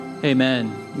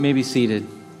Amen. You may be seated.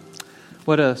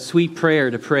 What a sweet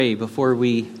prayer to pray before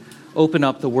we open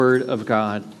up the Word of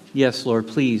God. Yes, Lord,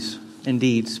 please,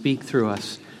 indeed, speak through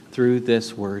us through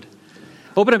this Word.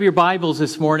 Open up your Bibles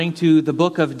this morning to the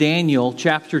book of Daniel,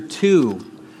 chapter 2.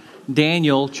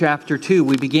 Daniel, chapter 2.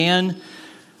 We began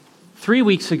 3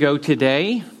 weeks ago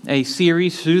today a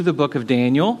series through the book of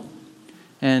Daniel,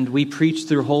 and we preached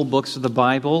through whole books of the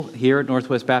Bible here at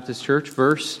Northwest Baptist Church,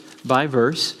 verse by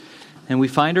verse. And we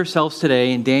find ourselves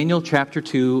today in Daniel chapter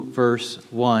 2, verse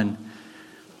 1.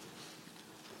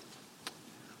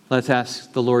 Let's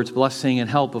ask the Lord's blessing and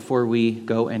help before we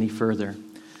go any further.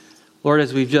 Lord,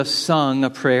 as we've just sung a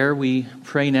prayer, we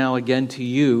pray now again to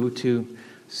you to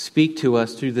speak to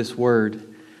us through this word.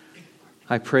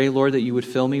 I pray, Lord, that you would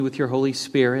fill me with your Holy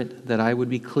Spirit, that I would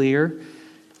be clear,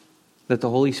 that the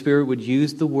Holy Spirit would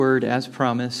use the word as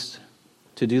promised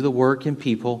to do the work in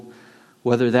people,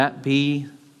 whether that be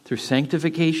through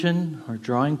sanctification or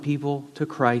drawing people to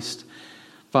Christ.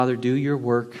 Father, do your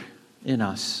work in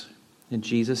us. In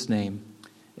Jesus' name,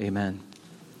 amen.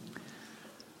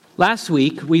 Last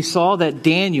week, we saw that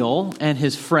Daniel and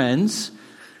his friends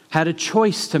had a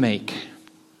choice to make.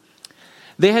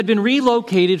 They had been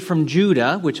relocated from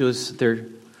Judah, which was their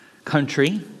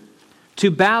country,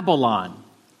 to Babylon,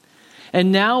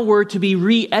 and now were to be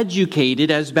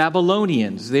re-educated as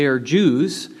Babylonians. They are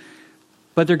Jews,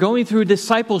 but they're going through a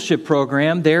discipleship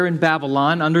program there in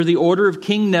Babylon under the order of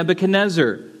King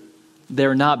Nebuchadnezzar.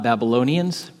 They're not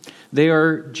Babylonians. They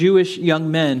are Jewish young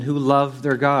men who love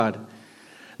their God.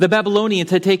 The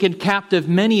Babylonians had taken captive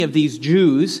many of these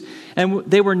Jews, and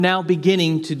they were now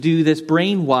beginning to do this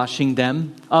brainwashing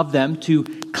of them to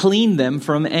clean them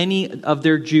from any of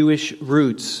their Jewish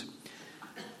roots.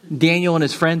 Daniel and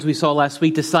his friends, we saw last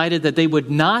week, decided that they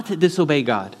would not disobey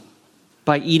God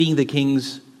by eating the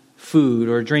king's food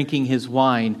or drinking his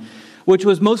wine, which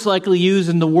was most likely used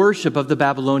in the worship of the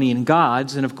Babylonian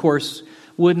gods, and of course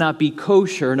would not be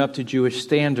kosher and up to Jewish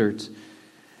standards.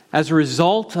 As a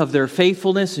result of their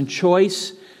faithfulness and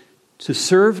choice to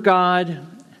serve God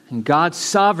and God's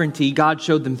sovereignty, God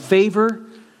showed them favor,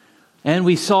 and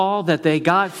we saw that they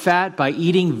got fat by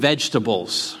eating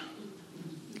vegetables.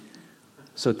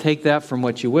 So take that from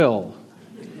what you will.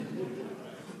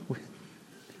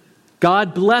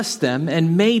 God blessed them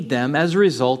and made them, as a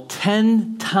result,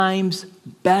 10 times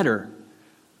better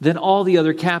than all the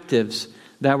other captives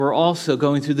that were also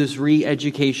going through this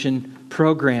re-education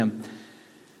program.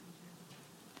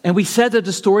 And we said that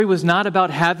the story was not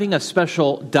about having a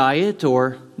special diet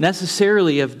or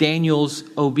necessarily of Daniel's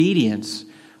obedience,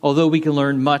 although we can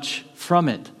learn much from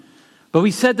it. But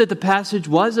we said that the passage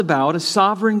was about a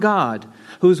sovereign God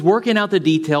who's working out the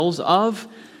details of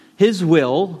his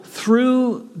will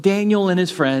through Daniel and his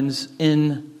friends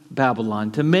in Babylon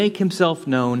to make himself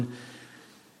known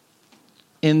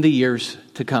in the years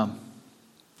to come.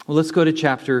 Well, let's go to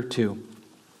chapter 2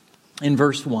 in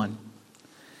verse 1.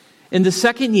 In the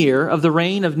second year of the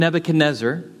reign of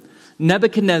Nebuchadnezzar,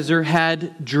 Nebuchadnezzar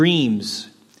had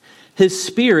dreams. His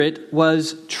spirit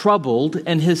was troubled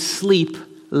and his sleep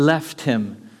left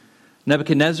him.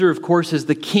 Nebuchadnezzar, of course, is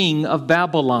the king of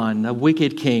Babylon, a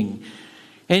wicked king.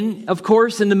 And, of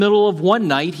course, in the middle of one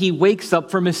night, he wakes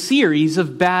up from a series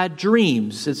of bad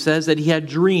dreams. It says that he had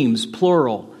dreams,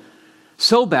 plural,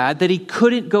 so bad that he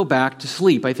couldn't go back to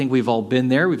sleep. I think we've all been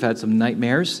there. We've had some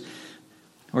nightmares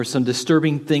or some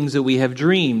disturbing things that we have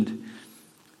dreamed.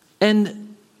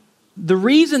 And the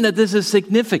reason that this is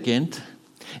significant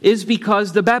is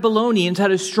because the Babylonians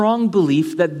had a strong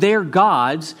belief that their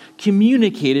gods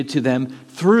communicated to them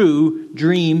through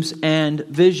dreams and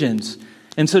visions.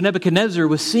 And so Nebuchadnezzar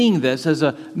was seeing this as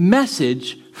a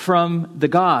message from the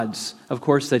gods, of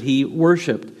course, that he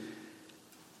worshipped.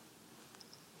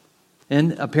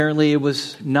 And apparently it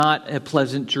was not a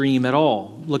pleasant dream at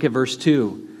all. Look at verse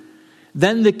 2.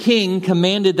 Then the king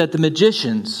commanded that the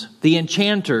magicians, the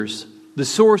enchanters, the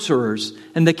sorcerers,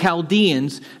 and the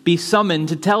Chaldeans be summoned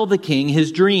to tell the king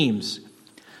his dreams.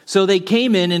 So they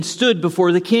came in and stood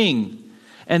before the king.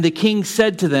 And the king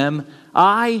said to them,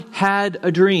 I had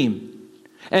a dream,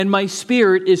 and my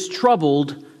spirit is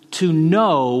troubled to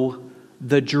know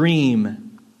the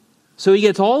dream. So he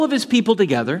gets all of his people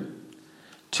together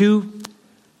to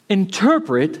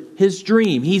interpret his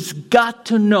dream. He's got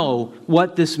to know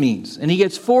what this means. And he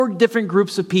gets 4 different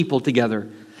groups of people together.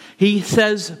 He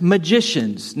says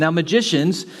magicians. Now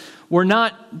magicians were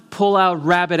not pull out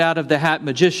rabbit out of the hat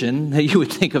magician that you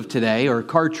would think of today, or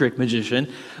card trick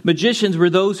magician. Magicians were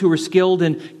those who were skilled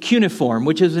in cuneiform,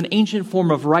 which is an ancient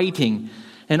form of writing,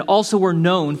 and also were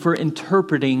known for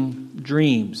interpreting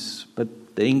dreams.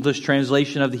 But the English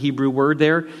translation of the Hebrew word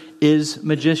there is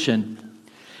magician.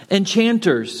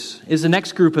 Enchanters is the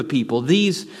next group of people.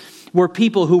 These were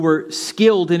people who were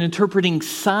skilled in interpreting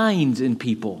signs in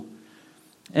people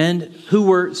and who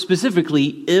were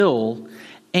specifically ill,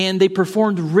 and they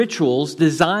performed rituals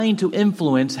designed to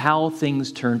influence how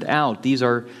things turned out. These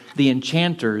are the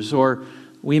enchanters, or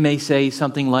we may say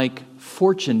something like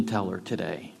fortune teller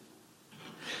today.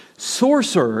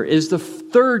 Sorcerer is the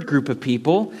third group of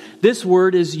people. This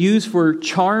word is used for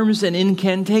charms and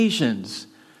incantations.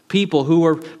 People who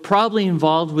are probably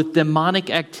involved with demonic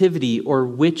activity or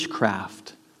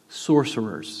witchcraft,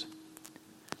 sorcerers.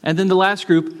 And then the last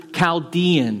group,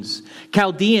 Chaldeans.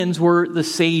 Chaldeans were the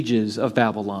sages of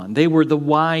Babylon. They were the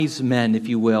wise men, if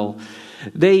you will.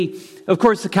 Of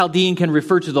course, the Chaldean can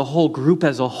refer to the whole group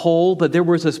as a whole, but there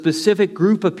was a specific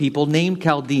group of people named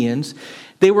Chaldeans.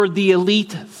 They were the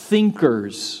elite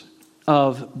thinkers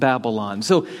of Babylon.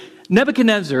 So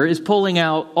Nebuchadnezzar is pulling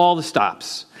out all the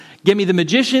stops. Give me the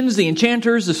magicians, the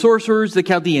enchanters, the sorcerers, the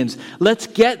Chaldeans. Let's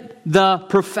get the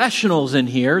professionals in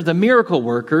here, the miracle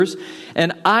workers,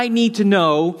 and I need to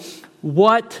know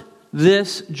what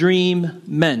this dream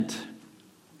meant.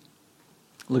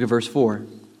 Look at verse 4.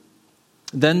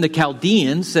 Then the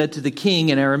Chaldeans said to the king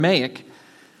in Aramaic,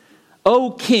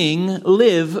 "O king,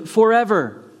 live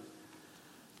forever.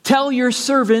 Tell your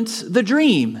servants the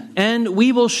dream, and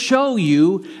we will show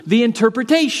you the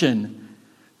interpretation."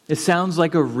 It sounds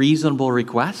like a reasonable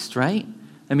request, right?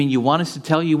 I mean, you want us to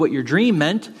tell you what your dream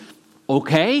meant?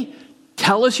 Okay,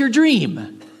 tell us your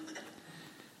dream.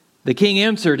 The king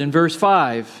answered in verse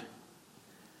 5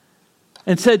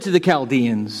 and said to the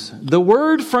Chaldeans, "The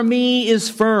word from me is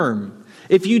firm.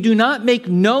 If you do not make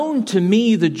known to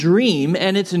me the dream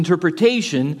and its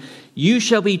interpretation, you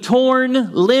shall be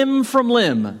torn limb from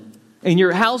limb, and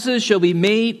your houses shall be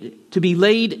made to be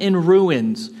laid in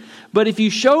ruins. But if you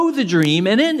show the dream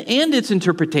and its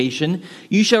interpretation,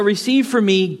 you shall receive from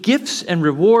me gifts and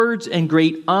rewards and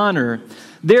great honor.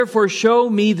 Therefore show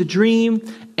me the dream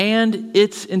and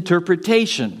its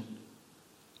interpretation."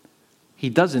 He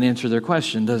doesn't answer their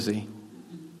question, does he?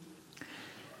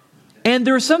 And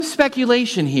there's some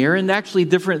speculation here, and actually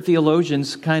different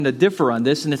theologians kind of differ on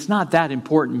this, and it's not that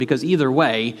important because either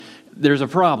way, there's a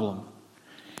problem.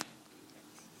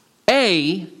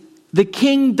 The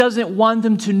king doesn't want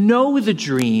them to know the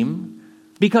dream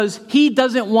because he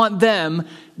doesn't want them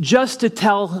just to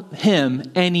tell him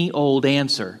any old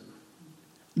answer.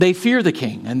 They fear the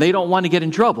king and they don't want to get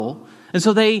in trouble. And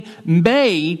so they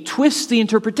may twist the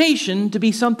interpretation to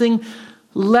be something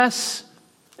less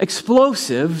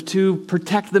explosive to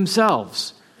protect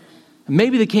themselves.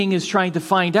 Maybe the king is trying to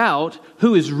find out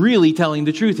who is really telling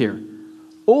the truth here.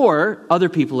 Or, other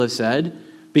people have said,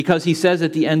 because he says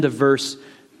at the end of verse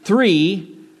 3,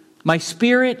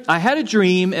 I had a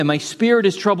dream and my spirit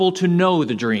is troubled to know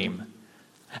the dream.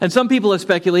 And some people have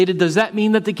speculated, does that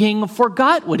mean that the king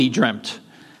forgot what he dreamt?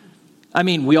 I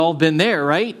mean, we all been there,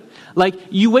 right? Like,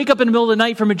 you wake up in the middle of the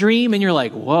night from a dream and you're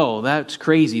like, whoa, that's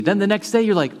crazy. Then the next day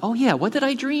you're like, oh yeah, what did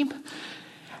I dream?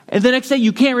 And the next day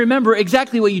you can't remember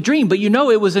exactly what you dreamed, but you know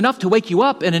it was enough to wake you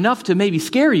up and enough to maybe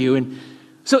scare you. And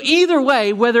so either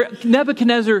way, whether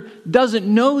Nebuchadnezzar doesn't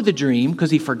know the dream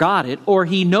because he forgot it, or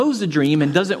he knows the dream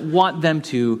and doesn't want them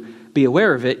to be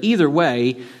aware of it, either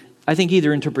way, I think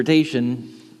either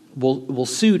interpretation will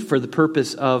suit for the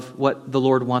purpose of what the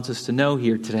Lord wants us to know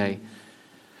here today.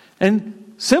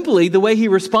 And simply, the way he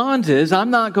responds is, I'm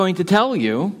not going to tell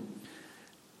you,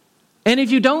 and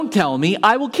if you don't tell me,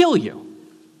 I will kill you.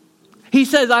 He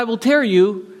says, I will tear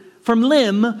you from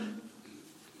limb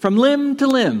to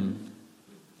limb.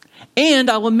 And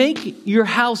I will make your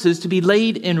houses to be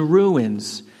laid in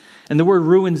ruins. And the word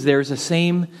ruins there is the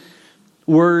same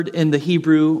word in the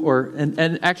Hebrew,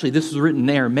 and actually this was written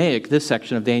in Aramaic, this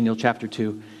section of Daniel chapter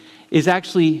 2, is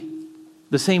actually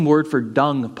the same word for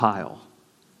dung pile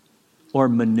or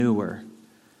manure.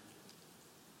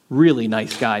 Really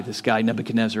nice guy, this guy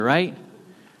Nebuchadnezzar, right?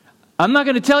 I'm not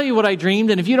going to tell you what I dreamed,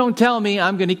 and if you don't tell me,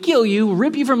 I'm going to kill you,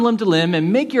 rip you from limb to limb,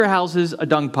 and make your houses a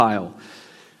dung pile.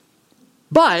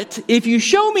 But if you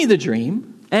show me the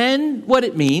dream and what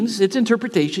it means, its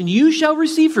interpretation, you shall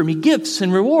receive from me gifts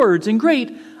and rewards and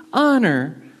great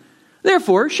honor.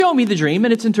 Therefore, show me the dream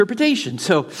and its interpretation.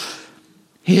 So,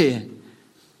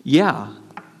 yeah.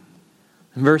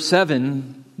 In verse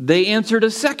 7, they answered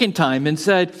a second time and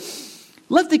said,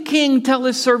 let the king tell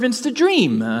his servants the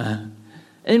dream,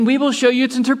 and we will show you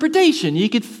its interpretation. You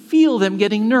could feel them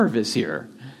getting nervous here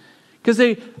because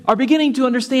they are beginning to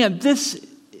understand this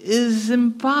is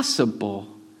impossible.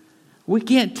 We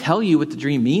can't tell you what the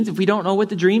dream means if we don't know what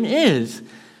the dream is.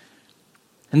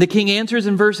 And the king answers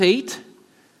in verse 8,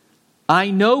 I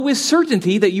know with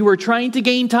certainty that you are trying to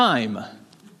gain time.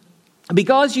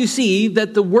 because you see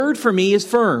that the word for me is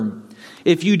firm.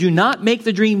 If you do not make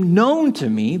the dream known to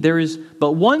me, there is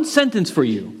but one sentence for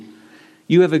you.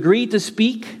 You have agreed to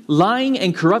speak lying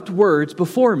and corrupt words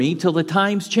before me till the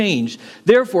times change.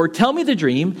 Therefore, tell me the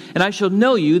dream, and I shall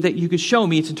know you that you could show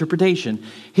me its interpretation.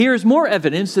 Here is more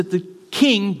evidence that the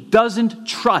king doesn't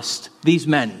trust these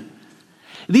men.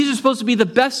 These are supposed to be the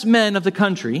best men of the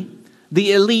country,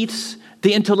 the elites,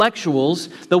 the intellectuals,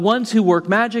 the ones who work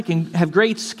magic and have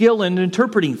great skill in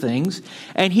interpreting things,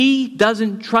 and he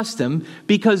doesn't trust them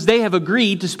because they have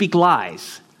agreed to speak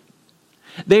lies.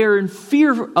 They are in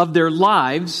fear of their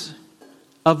lives,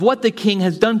 of what the king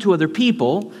has done to other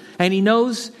people, and he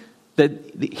knows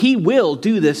that he will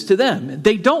do this to them.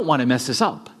 They don't want to mess this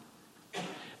up.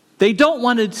 They don't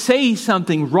want to say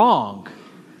something wrong,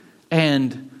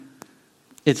 and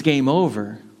it's game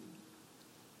over.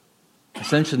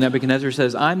 Essentially, Nebuchadnezzar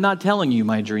says, I'm not telling you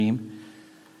my dream.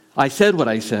 I said what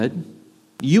I said.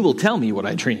 You will tell me what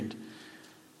I dreamed.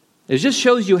 It just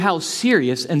shows you how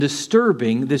serious and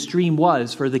disturbing this dream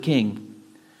was for the king.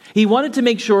 He wanted to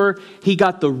make sure he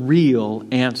got the real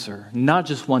answer, not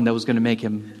just one that was going to make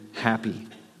him happy.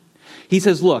 He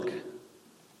says, look,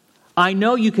 I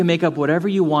know you can make up whatever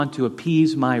you want to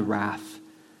appease my wrath.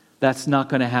 That's not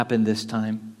going to happen this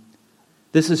time.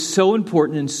 This is so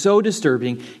important and so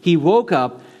disturbing. He woke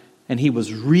up and he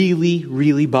was really,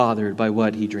 really bothered by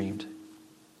what he dreamed.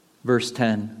 Verse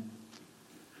 10.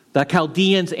 The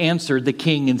Chaldeans answered the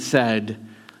king and said,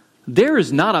 there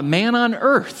is not a man on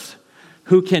earth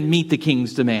who can meet the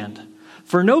king's demand.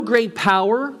 For no great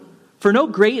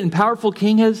and powerful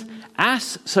king has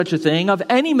asked such a thing of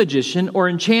any magician or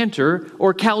enchanter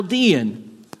or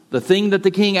Chaldean. The thing that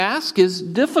the king asks is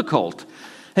difficult,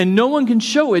 and no one can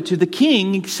show it to the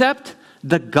king except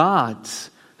the gods,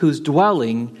 whose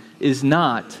dwelling is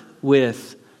not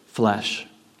with flesh.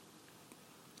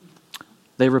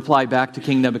 They reply back to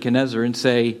King Nebuchadnezzar and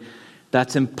say,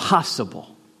 that's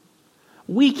impossible.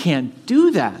 We can't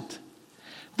do that.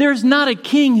 There's not a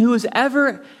king who has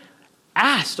ever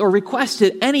asked or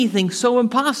requested anything so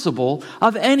impossible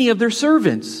of any of their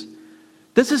servants.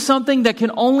 This is something that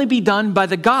can only be done by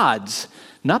the gods,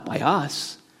 not by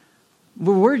us.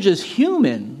 We're just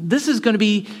human. This is going to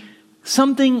be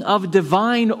something of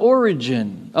divine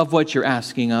origin of what you're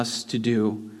asking us to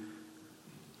do.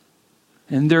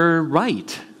 And they're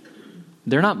right.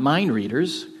 They're not mind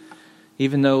readers.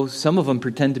 Even though some of them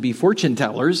pretend to be fortune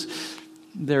tellers,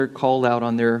 they're called out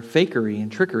on their fakery and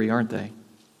trickery, aren't they?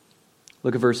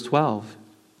 Look at verse 12.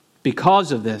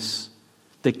 Because of this,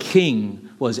 the king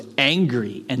was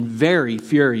angry and very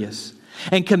furious,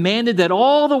 and commanded that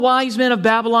all the wise men of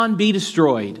Babylon be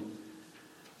destroyed.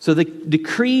 So the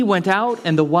decree went out,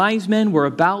 and the wise men were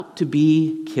about to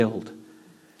be killed.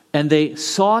 And they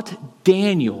sought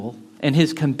Daniel and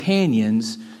his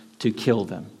companions to kill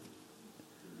them.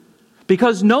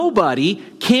 Because nobody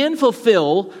can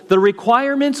fulfill the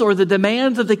requirements or the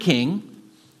demands of the king,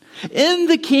 in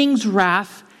the king's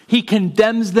wrath, he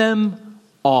condemns them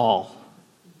all.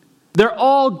 They're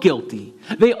all guilty.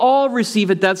 They all receive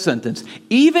a death sentence.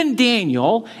 Even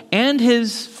Daniel and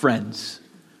his friends.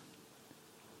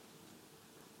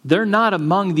 They're not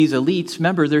among these elites.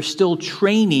 Remember, they're still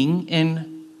training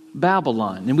in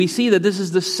Babylon. And we see that this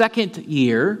is the second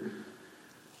year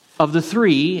of the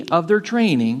 3 of their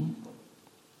training.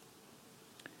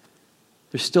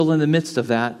 They're still in the midst of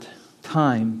that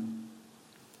time.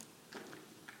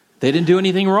 They didn't do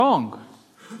anything wrong.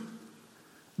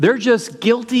 They're just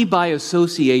guilty by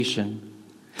association.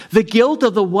 The guilt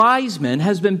of the wise men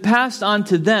has been passed on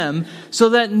to them so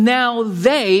that now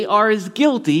they are as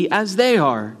guilty as they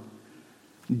are.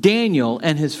 Daniel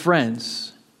and his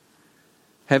friends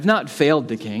have not failed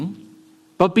the king,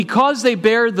 but because they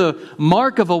bear the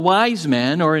mark of a wise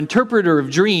man or interpreter of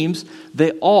dreams,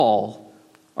 they all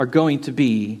are going to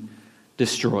be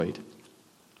destroyed.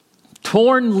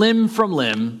 Torn limb from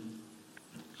limb,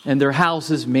 and their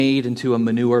house is made into a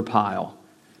manure pile.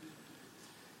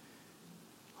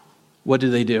 What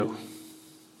do?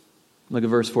 Look at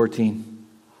verse 14.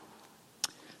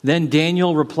 Then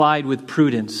Daniel replied with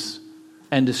prudence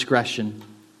and discretion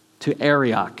to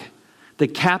Arioch, the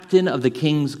captain of the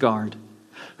king's guard,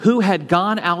 who had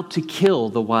gone out to kill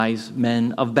the wise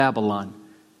men of Babylon.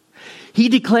 He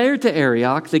declared to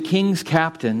Arioch, the king's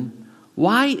captain,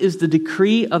 why is the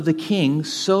decree of the king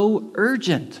so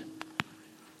urgent?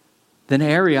 Then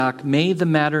Arioch made the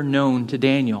matter known to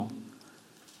Daniel.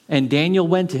 And Daniel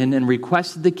went in and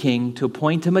requested the king to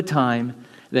appoint him a time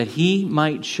that he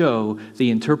might show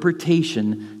the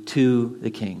interpretation to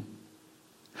the king.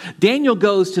 Daniel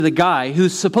goes to the guy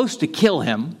who's supposed to kill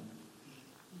him,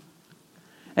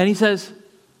 and he says,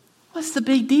 What's the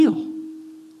big deal?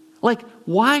 Like,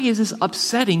 why is this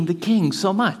upsetting the king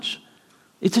so much?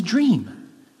 It's a dream.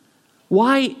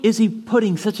 Why is he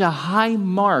putting such a high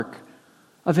mark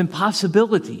of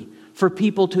impossibility for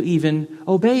people to even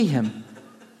obey him?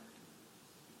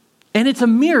 And it's a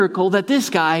miracle that this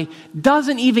guy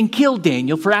doesn't even kill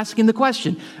Daniel for asking the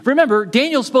question. Remember,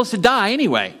 Daniel's supposed to die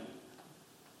anyway.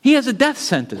 He has a death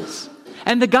sentence.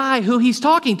 And the guy who he's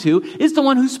talking to is the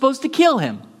one who's supposed to kill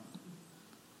him.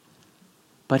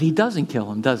 But he doesn't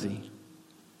kill him, does he?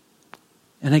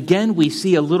 And again, we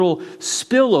see a little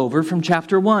spillover from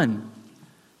chapter 1.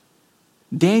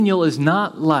 Daniel is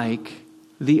not like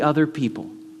the other people.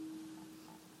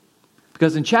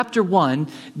 Because in chapter 1,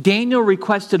 Daniel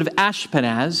requested of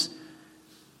Ashpenaz,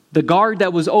 the guard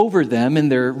that was over them in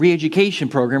their re-education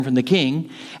program from the king,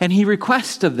 and he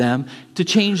requested of them to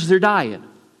change their diet.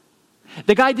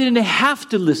 The guy didn't have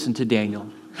to listen to Daniel.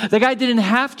 The guy didn't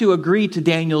have to agree to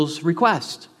Daniel's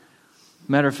request.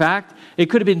 Matter of fact, it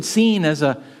could have been seen as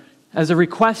a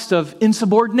request of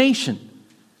insubordination,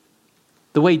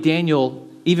 the way Daniel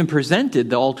even presented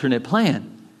the alternate plan.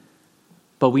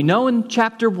 But we know in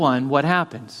chapter 1 what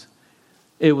happens.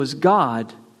 It was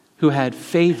God who had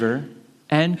favor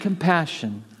and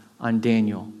compassion on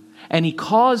Daniel. And he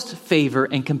caused favor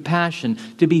and compassion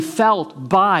to be felt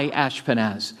by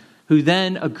Ashpenaz, who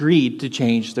then agreed to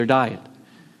change their diet.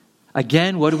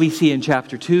 Again, what do we see in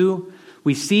chapter 2?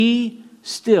 We see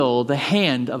still the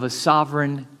hand of a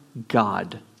sovereign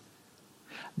God.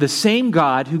 The same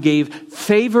God who gave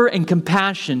favor and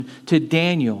compassion to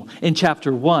Daniel in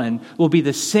chapter 1 will be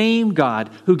the same God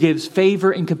who gives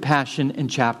favor and compassion in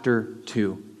chapter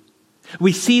 2.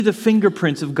 We see the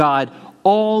fingerprints of God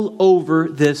all over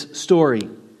this story.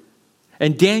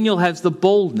 And Daniel has the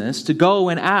boldness to go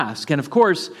and ask. And of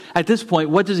course, at this point,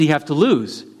 what does he have to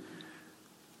lose?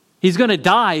 He's going to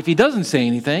die if he doesn't say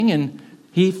anything. And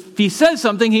if he says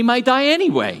something, he might die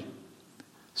anyway.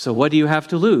 So what do you have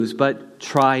to lose but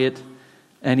try it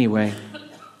anyway?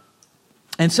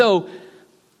 And so,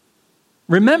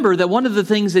 remember that one of the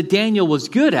things that Daniel was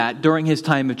good at during his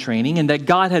time of training and that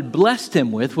God had blessed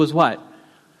him with was what?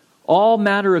 All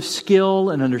matter of skill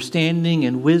and understanding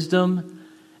and wisdom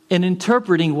in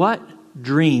interpreting what?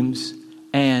 Dreams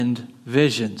and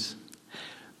visions.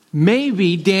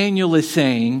 Maybe Daniel is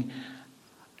saying,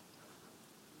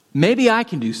 maybe I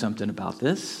can do something about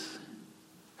this.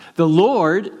 The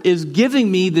Lord is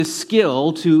giving me the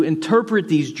skill to interpret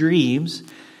these dreams.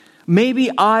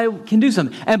 Maybe I can do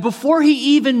something. And before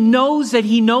he even knows that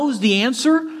he knows the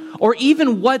answer or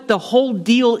even what the whole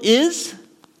deal is,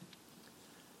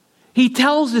 he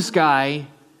tells this guy,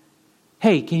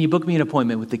 hey, can you book me an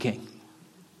appointment with the king?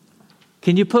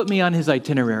 Can you put me on his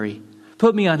itinerary?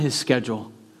 Put me on his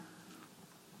schedule.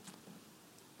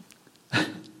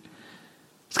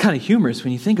 It's kind of humorous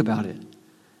when you think about it.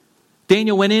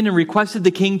 Daniel went in and requested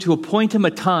the king to appoint him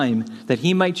a time that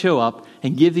he might show up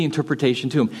and give the interpretation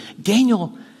to him.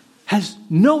 Daniel has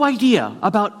no idea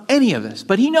about any of this,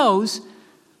 but he knows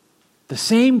the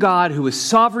same God who was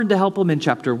sovereign to help him in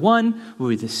chapter 1 will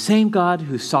be the same God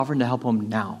who is sovereign to help him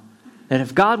now. And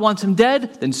if God wants him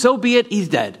dead, then so be it, he's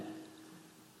dead.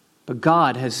 But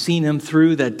God has seen him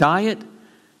through that diet,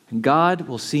 and God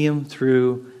will see him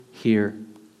through here.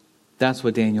 That's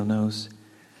what Daniel knows.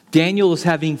 Daniel is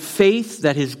having faith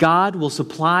that his God will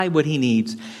supply what he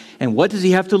needs. And what does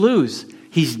he have to lose?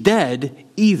 He's dead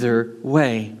either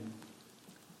way.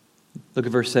 Look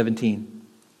at verse 17.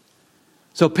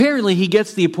 So apparently he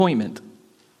gets the appointment.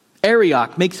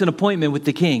 Arioch makes an appointment with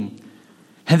the king.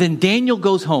 And then Daniel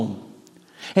goes home.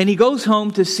 And he goes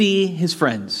home to see his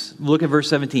friends. Look at verse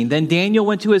 17. Then Daniel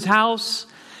went to his house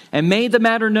and made the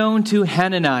matter known to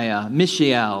Hananiah,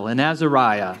 Mishael, and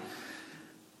Azariah,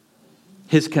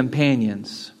 his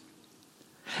companions.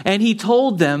 And he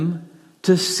told them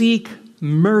to seek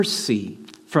mercy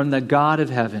from the God of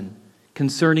heaven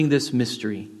concerning this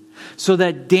mystery, so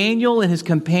that Daniel and his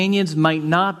companions might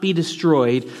not be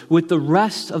destroyed with the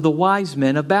rest of the wise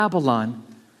men of Babylon.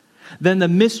 Then the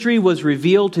mystery was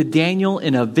revealed to Daniel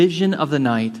in a vision of the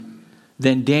night.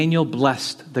 Then Daniel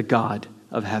blessed the God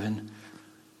of heaven.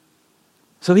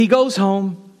 So he goes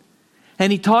home.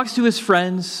 And he talks to his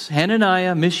friends,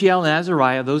 Hananiah, Mishael, and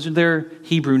Azariah. Those are their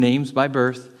Hebrew names by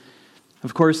birth.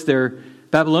 Of course, their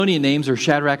Babylonian names are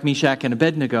Shadrach, Meshach, and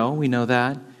Abednego. We know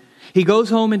that. He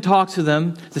goes home and talks to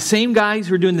them, the same guys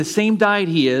who are doing the same diet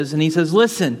he is. And he says,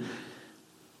 listen,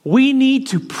 we need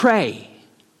to pray.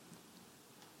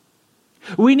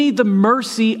 We need the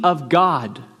mercy of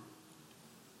God.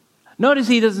 Notice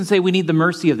he doesn't say we need the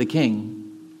mercy of the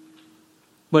king.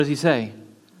 What does he say?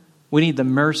 We need the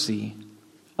mercy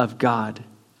of God.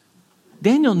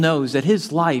 Daniel knows that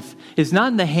his life is not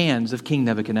in the hands of King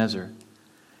Nebuchadnezzar.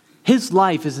 His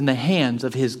life is in the hands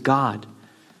of his God.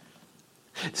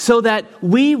 So that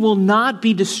we will not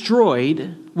be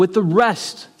destroyed with the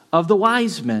rest of the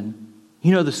wise men.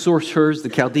 You know, the sorcerers, the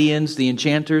Chaldeans, the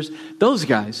enchanters, those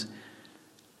guys.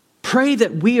 Pray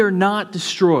that we are not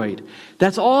destroyed.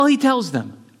 That's all he tells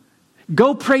them.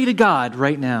 Go pray to God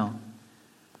right now.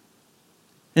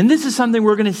 And this is something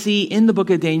we're going to see in the book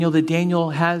of Daniel that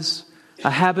Daniel has a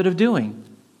habit of doing.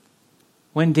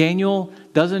 When Daniel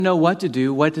doesn't know what to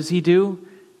do, what does he do?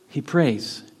 He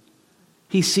prays.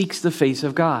 He seeks the face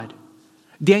of God.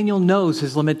 Daniel knows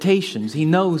his limitations. He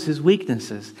knows his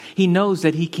weaknesses. He knows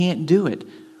that he can't do it.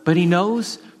 But he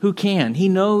knows who can. He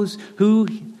knows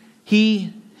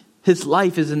his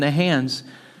life is in the hands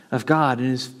of God. And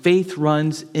his faith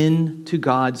runs into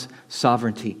God's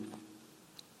sovereignty.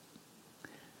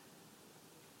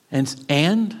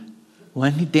 And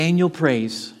when Daniel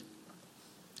prays,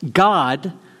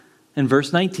 God, in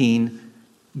verse 19,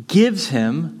 gives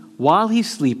him, while he's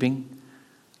sleeping,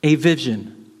 a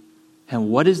vision. And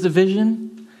what is the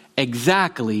vision?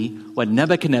 Exactly what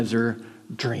Nebuchadnezzar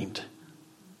dreamed.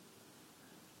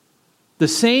 The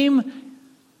same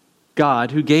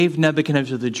God who gave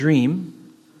Nebuchadnezzar the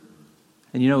dream,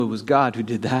 and you know it was God who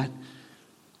did that,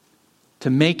 to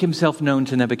make himself known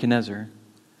to Nebuchadnezzar,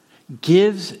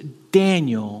 gives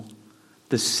Daniel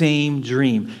the same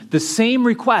dream, the same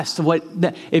request of what,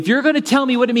 if you're going to tell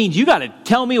me what it means, you got to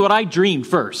tell me what I dreamed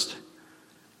first.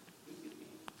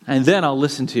 And then I'll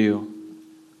listen to you.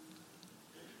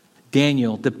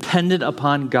 Daniel, dependent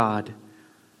upon God,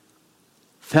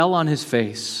 fell on his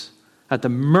face at the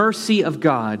mercy of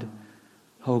God.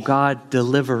 Oh God,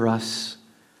 deliver us.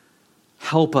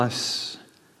 Help us.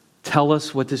 Tell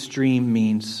us what this dream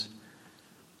means.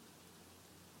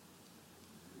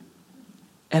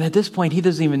 And at this point, he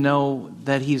doesn't even know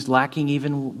that he's lacking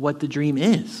even what the dream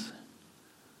is.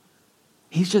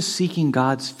 He's just seeking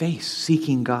God's face,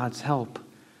 seeking God's help.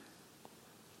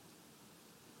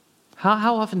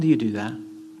 How often do you do that?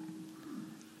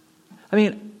 I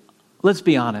mean, let's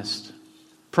be honest.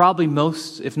 Probably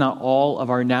most, if not all, of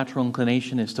our natural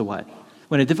inclination is to what?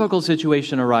 When a difficult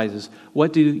situation arises,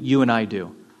 what do you and I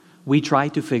do? We try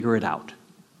to figure it out.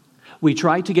 We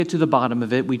try to get to the bottom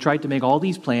of it. We try to make all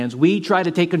these plans. We try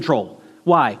to take control.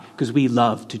 Why? Because we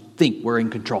love to think we're in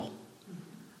control.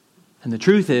 And the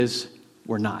truth is,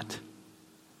 we're not.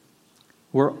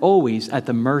 We're always at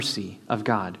the mercy of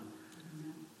God.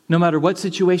 No matter what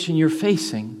situation you're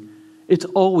facing, it's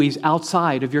always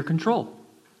outside of your control.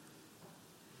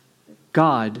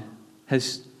 God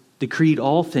has decreed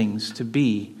all things to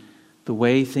be the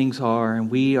way things are,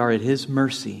 and we are at his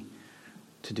mercy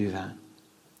to do that.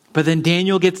 But then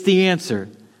Daniel gets the answer.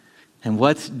 And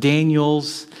what's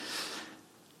Daniel's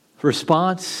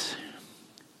response?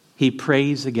 He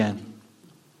prays again.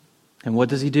 And what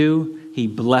does he do? He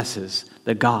blesses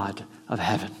the God of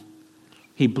heaven.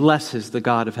 He blesses the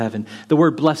God of heaven. The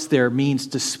word bless there means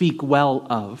to speak well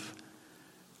of.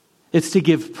 It's to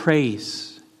give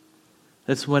praise.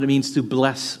 That's what it means to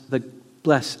bless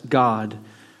God.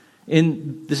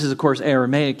 This is, of course,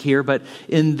 Aramaic here, but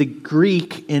in the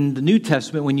Greek, in the New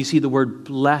Testament, when you see the word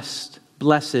blessed,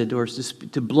 or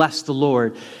to bless the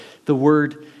Lord, the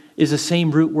word is the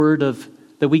same root word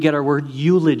that we get our word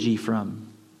eulogy from.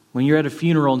 When you're at a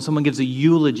funeral and someone gives a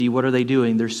eulogy, what are they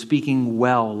doing? They're speaking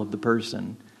well of the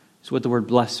person. It's what the word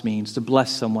bless means. To bless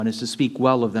someone is to speak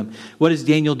well of them. What is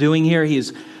Daniel doing here? He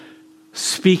is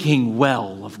speaking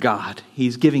well of God.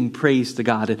 He's giving praise to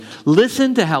God. And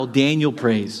listen to how Daniel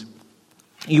prays.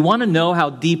 You want to know how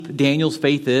deep Daniel's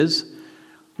faith is?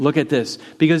 Look at this.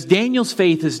 Because Daniel's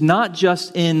faith is not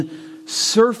just in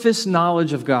surface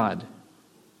knowledge of God.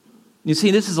 You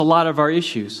see, this is a lot of our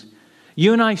issues.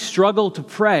 You and I struggle to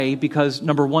pray because,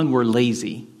 number one, we're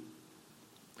lazy.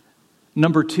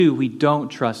 Number two, we don't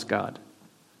trust God.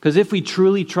 Because if we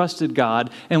truly trusted God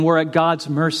and were at God's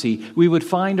mercy, we would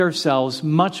find ourselves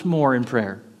much more in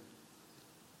prayer.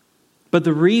 But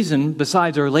the reason,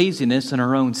 besides our laziness and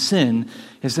our own sin,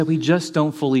 is that we just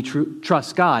don't fully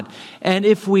trust God. And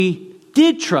if we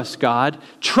did trust God,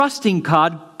 trusting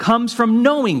God comes from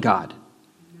knowing God.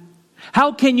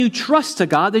 How can you trust a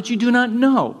God that you do not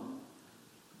know?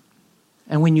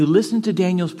 And when you listen to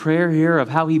Daniel's prayer here of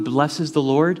how he blesses the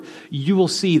Lord, you will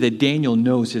see that Daniel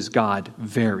knows his God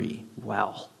very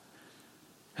well.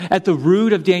 At the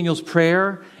root of Daniel's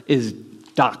prayer is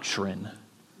doctrine.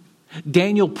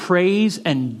 Daniel prays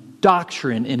and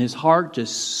doctrine in his heart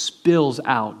just spills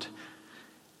out.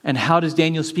 And how does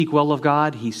Daniel speak well of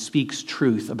God? He speaks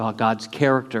truth about God's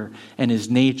character and his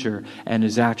nature and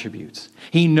his attributes.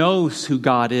 He knows who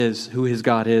God is, who his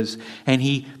God is, and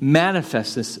he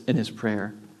manifests this in his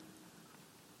prayer.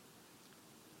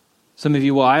 Some of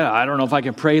you, well, I don't know if I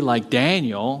can pray like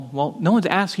Daniel. Well, no one's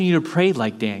asking you to pray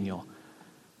like Daniel.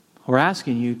 We're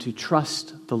asking you to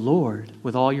trust the Lord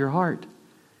with all your heart.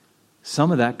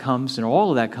 Some of that comes, and all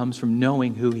of that comes from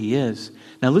knowing who he is.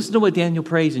 Now listen to what Daniel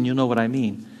prays, and you'll know what I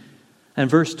mean. In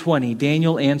verse 20,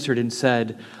 Daniel answered and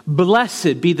said,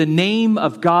 "Blessed be the name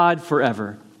of God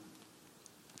forever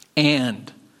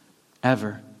and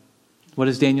ever." What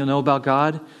does Daniel know about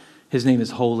God? His name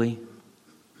is holy.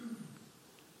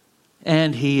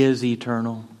 And he is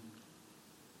eternal.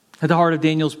 At the heart of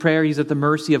Daniel's prayer, he's at the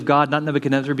mercy of God, not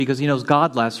Nebuchadnezzar, because he knows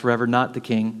God lasts forever, not the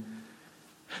king.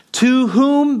 To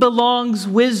whom belongs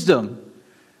wisdom?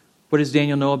 What does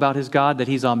Daniel know about his God? That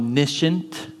he's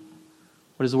omniscient.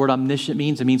 What does the word omniscient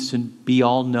mean? It means to be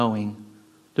all-knowing.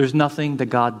 There's nothing that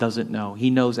God doesn't know. He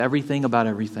knows everything about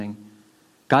everything.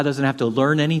 God doesn't have to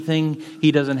learn anything.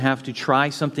 He doesn't have to try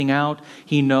something out.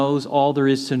 He knows all there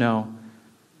is to know.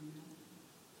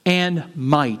 And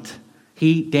might.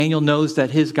 Daniel knows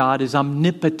that his God is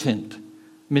omnipotent,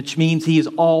 which means he is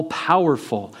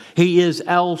all-powerful. He is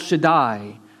El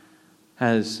Shaddai,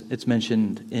 as it's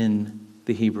mentioned in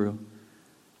the Hebrew.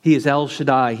 He is El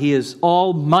Shaddai. He is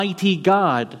Almighty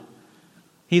God.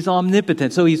 He's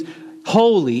omnipotent. So he's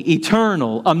holy,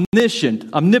 eternal,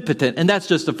 omniscient, omnipotent. And that's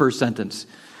just the first sentence.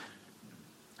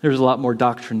 There's a lot more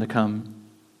doctrine to come.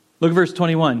 Look at verse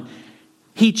 21.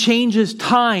 He changes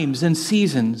times and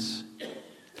seasons.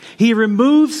 He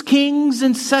removes kings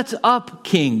and sets up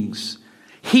kings.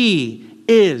 He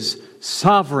is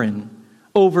sovereign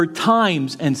over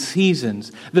times and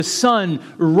seasons. The sun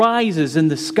rises in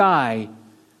the sky,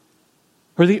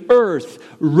 or the earth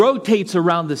rotates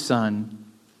around the sun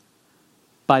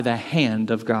by the hand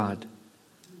of God.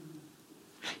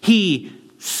 He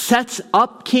sets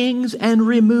up kings and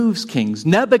removes kings.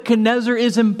 Nebuchadnezzar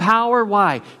is in power.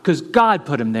 Why? Because God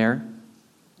put him there.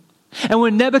 And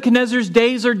when Nebuchadnezzar's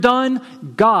days are done,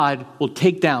 God will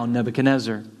take down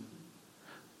Nebuchadnezzar.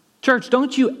 Church,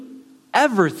 don't you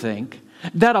ever think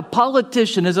that a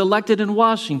politician is elected in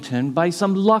Washington by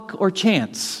some luck or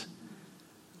chance.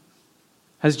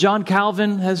 As John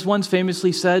Calvin has once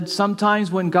famously said, sometimes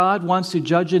when God wants to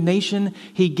judge a nation,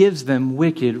 he gives them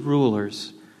wicked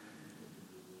rulers.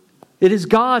 It is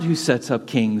God who sets up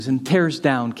kings and tears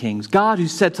down kings. God who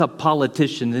sets up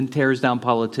politicians and tears down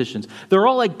politicians. They're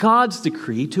all at God's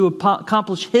decree to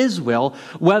accomplish his will,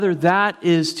 whether that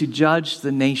is to judge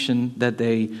the nation that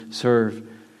they serve.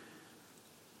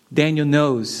 Daniel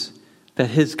knows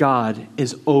that his God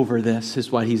is over this,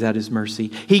 is why he's at his mercy.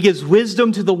 He gives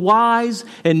wisdom to the wise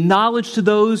and knowledge to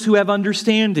those who have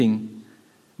understanding.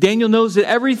 Daniel knows that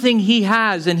everything he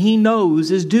has and he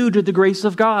knows is due to the grace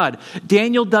of God.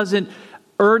 Daniel doesn't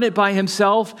earn it by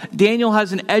himself. Daniel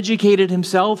hasn't educated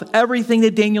himself. Everything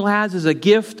that Daniel has is a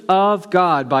gift of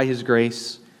God by his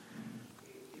grace.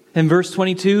 In verse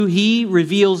 22, he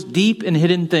reveals deep and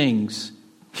hidden things.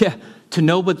 To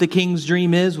know what the king's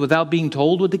dream is without being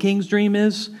told what the king's dream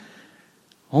is,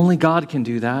 only God can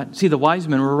do that. See, the wise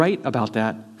men were right about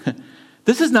that.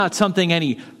 This is not something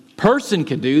any person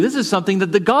can do. This is something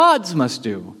that the gods must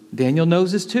do. Daniel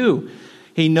knows this too.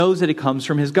 He knows that it comes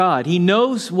from his God. He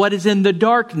knows what is in the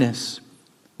darkness.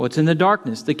 What's in the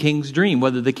darkness? The king's dream,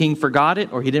 whether the king forgot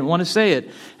it or he didn't want to say it.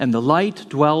 And the light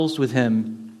dwells with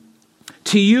him.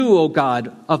 To you, O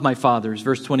God of my fathers,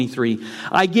 verse 23,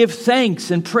 I give thanks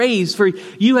and praise, for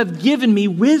you have given me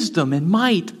wisdom and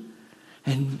might,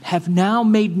 and have now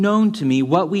made known to me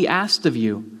what we asked of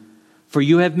you. For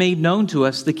you have made known to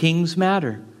us the king's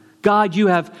matter. God, you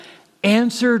have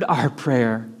answered our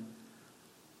prayer.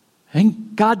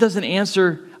 And God doesn't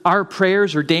answer our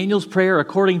prayers or Daniel's prayer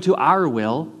according to our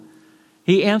will.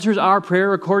 He answers our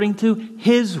prayer according to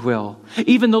his will.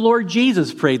 Even the Lord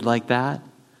Jesus prayed like that.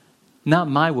 Not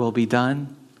my will be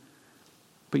done,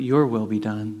 but your will be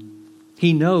done.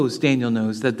 He knows, Daniel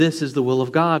knows, that this is the will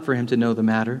of God for him to know the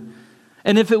matter.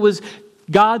 And if it was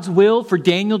God's will for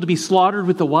Daniel to be slaughtered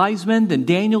with the wise men, then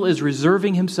Daniel is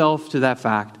reserving himself to that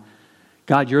fact.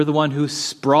 God, you're the one who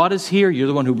brought us here. You're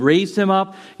the one who raised him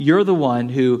up. You're the one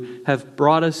who have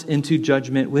brought us into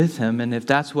judgment with him. And if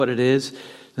that's what it is,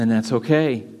 then that's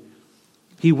okay.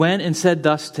 He went and said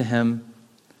thus to him,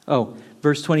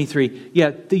 verse 23,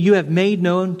 you have made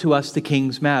known to us the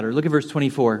king's matter. Look at verse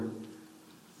 24.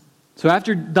 So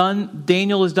after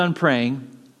Daniel is done praying,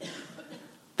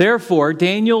 therefore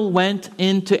Daniel went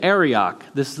into Arioch.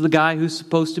 This is the guy who's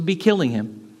supposed to be killing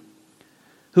him.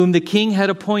 whom the king had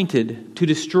appointed to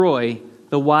destroy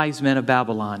the wise men of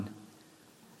Babylon.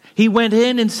 He went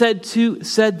in and said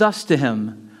thus to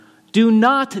him, "Do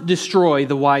not destroy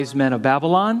the wise men of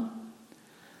Babylon.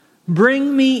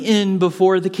 Bring me in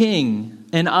before the king,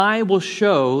 and I will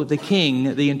show the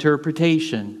king the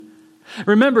interpretation."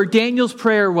 Remember, Daniel's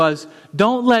prayer was,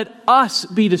 don't let us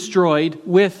be destroyed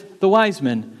with the wise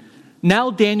men.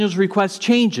 Now Daniel's request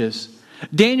changes.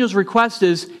 Daniel's request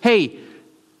is, hey,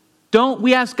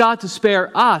 we ask God to spare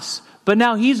us, but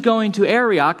now he's going to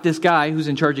Arioch, this guy who's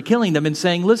in charge of killing them, and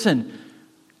saying, listen,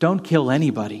 don't kill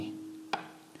anybody.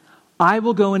 I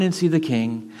will go in and see the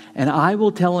king, and I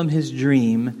will tell him his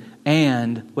dream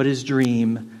and what his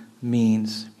dream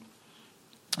means.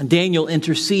 Daniel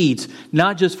intercedes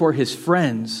not just for his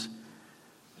friends,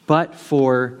 but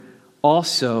for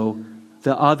also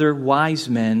the other wise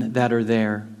men that are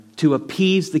there to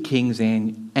appease the king's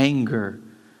anger.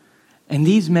 And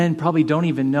these men probably don't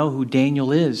even know who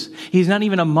Daniel is. He's not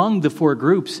even among the four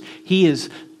groups. He is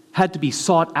had to be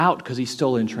sought out because he's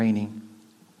still in training.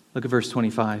 Look at verse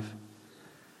 25.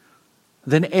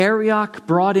 Then Arioch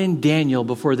brought in Daniel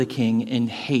before the king in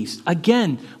haste.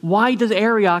 Again, why does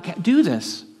Arioch do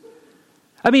this?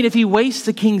 I mean, if he wastes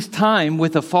the king's time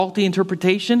with a faulty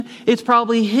interpretation, it's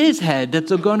probably his head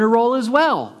that's going to roll as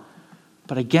well.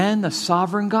 But again, the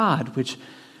sovereign God, which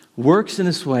works in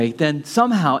this way, then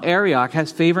somehow Arioch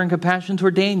has favor and compassion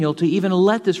toward Daniel to even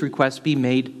let this request be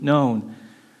made known.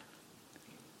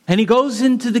 And he goes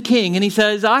into the king and he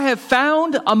says, I have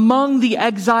found among the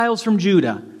exiles from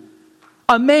Judah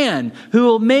a man who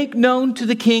will make known to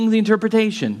the king the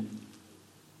interpretation.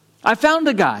 I found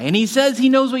a guy, and he says he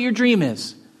knows what your dream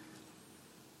is.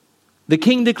 The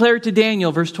king declared to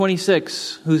Daniel, verse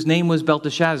 26, whose name was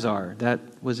Belteshazzar. That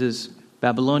was his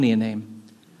Babylonian name.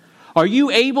 Are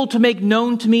you able to make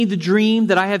known to me the dream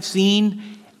that I have seen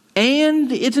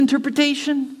and its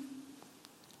interpretation?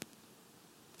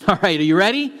 All right, are you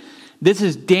ready? This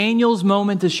is Daniel's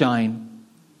moment to shine.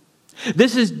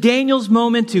 This is Daniel's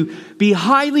moment to be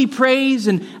highly praised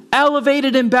and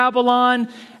elevated in Babylon,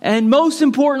 and most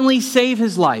importantly, save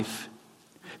his life.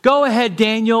 Go ahead,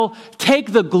 Daniel,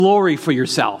 take the glory for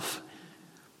yourself.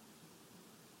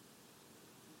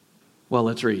 Well,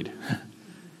 let's read.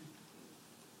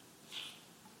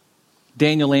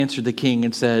 Daniel answered the king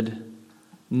and said,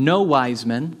 no wise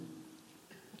men,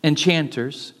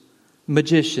 enchanters,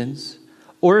 magicians,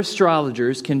 or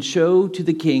astrologers can show to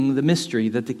the king the mystery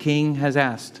that the king has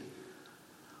asked.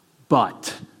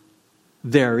 But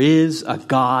there is a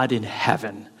God in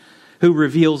heaven who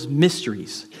reveals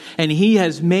mysteries, and he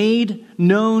has made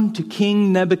known to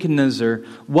King Nebuchadnezzar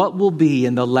what will be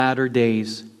in the latter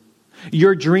days.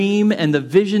 Your dream and the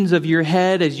visions of your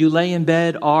head as you lay in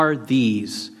bed are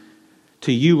these.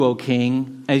 To you, O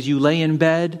king, as you lay in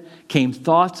bed, came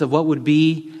thoughts of what would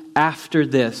be after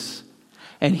this.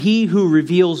 And he who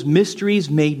reveals mysteries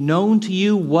made known to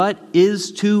you what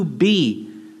is to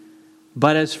be.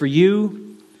 But as for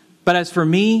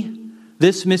me,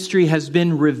 this mystery has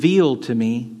been revealed to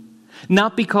me,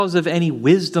 not because of any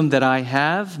wisdom that I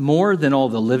have more than all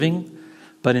the living,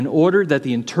 but in order that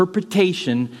the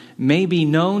interpretation may be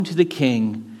known to the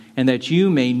king, and that you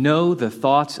may know the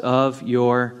thoughts of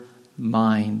your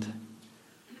mind.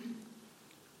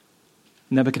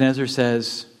 Nebuchadnezzar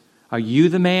says, are you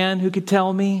the man who could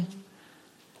tell me?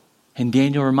 And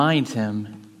Daniel reminds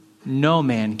him, no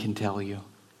man can tell you,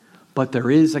 but there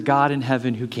is a God in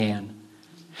heaven who can.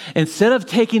 Instead of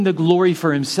taking the glory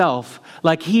for himself,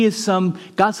 like he is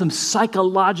got some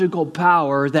psychological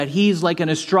power, that he's like an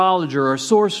astrologer or a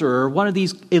sorcerer or one of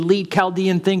these elite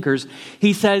Chaldean thinkers,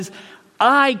 he says,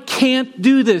 I can't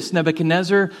do this,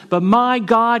 Nebuchadnezzar, but my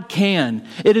God can.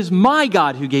 It is my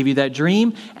God who gave you that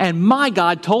dream, and my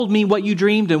God told me what you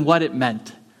dreamed and what it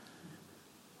meant.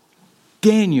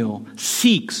 Daniel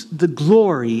seeks the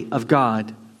glory of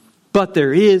God, but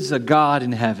there is a God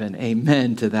in heaven.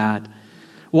 Amen to that.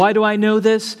 Why do I know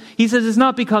this? He says it's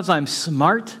not because I'm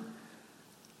smart,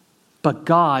 but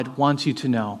God wants you to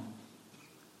know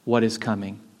what is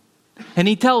coming. And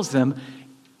he tells them,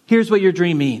 here's what your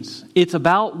dream means. It's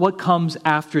about what comes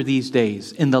after these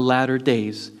days, in the latter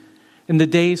days, in the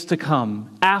days to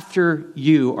come, after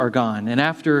you are gone, and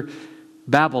after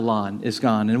Babylon is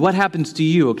gone. And what happens to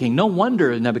you, O king? No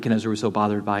wonder Nebuchadnezzar was so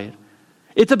bothered by it.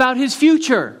 It's about his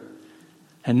future.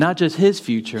 And not just his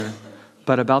future,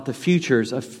 but about the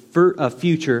futures of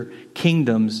future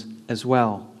kingdoms as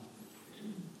well.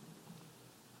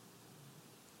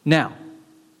 Now,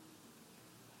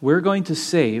 we're going to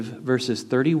save verses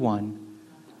 31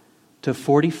 to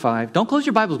 45. Don't close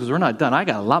your Bibles because we're not done. I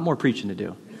got a lot more preaching to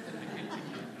do.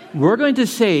 We're going to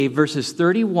save verses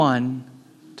 31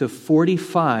 to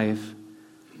 45,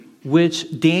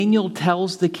 which Daniel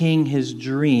tells the king his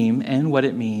dream and what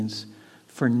it means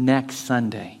for next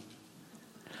Sunday.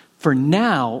 For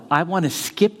now, I want to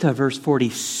skip to verse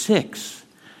 46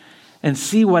 and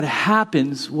see what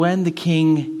happens when the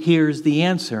king hears the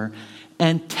answer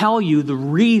and tell you the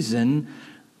reason,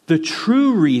 the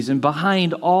true reason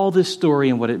behind all this story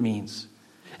and what it means.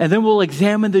 And then we'll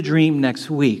examine the dream next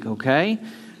week, okay?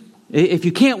 If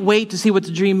you can't wait to see what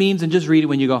the dream means, then just read it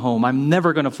when you go home. I'm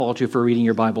never going to fault you for reading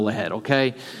your Bible ahead,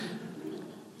 okay?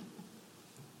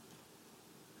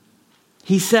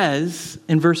 He says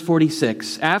in verse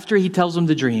 46, after he tells him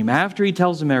the dream, after he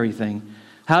tells him everything,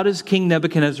 how does King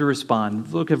Nebuchadnezzar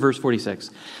respond? Look at verse 46.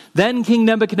 Then King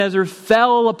Nebuchadnezzar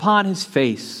fell upon his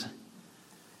face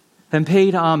and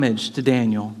paid homage to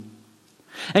Daniel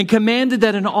and commanded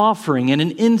that an offering and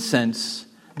an incense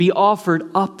be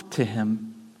offered up to him.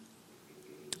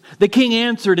 The king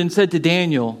answered and said to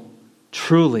Daniel,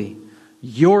 truly,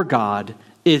 your God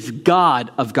is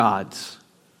God of gods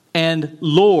and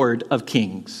Lord of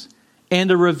kings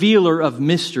and a revealer of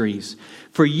mysteries.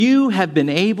 For you have been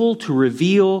able to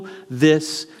reveal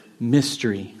this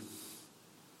mystery.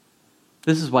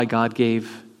 This is why God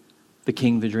gave the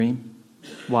king the dream.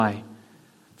 Why?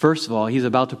 First of all, he's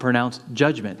about to pronounce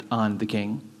judgment on the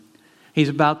king. He's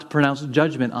about to pronounce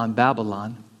judgment on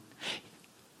Babylon.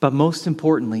 But most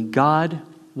importantly, God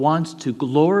wants to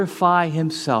glorify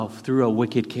himself through a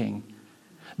wicked king.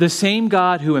 The same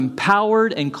God who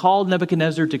empowered and called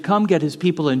Nebuchadnezzar to come get his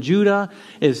people in Judah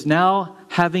is now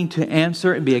having to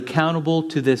answer and be accountable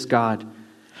to this God.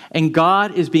 And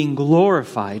God is being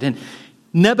glorified. And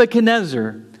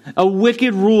Nebuchadnezzar, a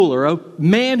wicked ruler, a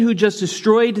man who just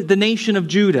destroyed the nation of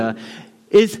Judah,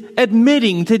 is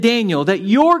admitting to Daniel that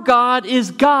your God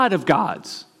is God of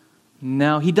gods.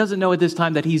 Now, he doesn't know at this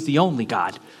time that he's the only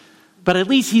God. But at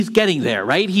least he's getting there,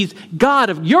 right? He's God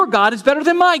of, your God is better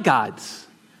than my gods.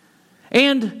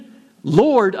 And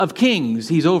Lord of kings,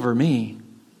 he's over me.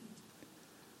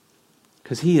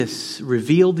 Because he has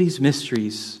revealed these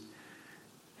mysteries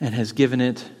and has given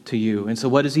it to you. And so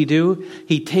what does he do?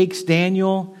 He takes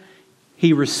Daniel,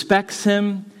 he respects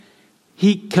him,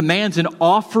 he commands an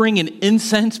offering and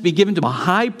incense be given to him,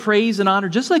 high praise and honor,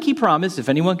 just like he promised. If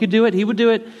anyone could do it, he would do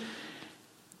it.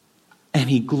 And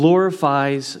he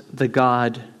glorifies the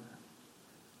God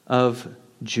of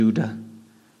Judah,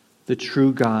 the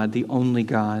true God, the only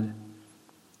God.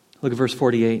 Look at verse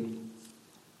 48.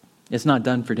 It's not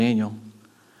done for Daniel.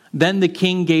 Then the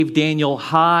king gave Daniel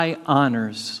high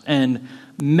honors and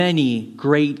many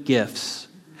great gifts,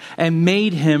 and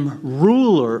made him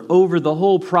ruler over the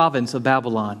whole province of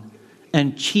Babylon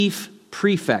and chief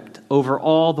prefect over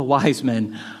all the wise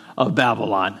men of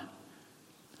Babylon.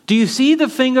 Do you see the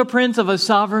fingerprints of a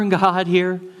sovereign God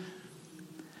here?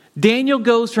 Daniel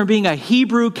goes from being a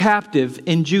Hebrew captive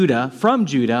in Judah, from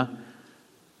Judah,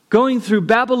 going through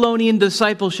Babylonian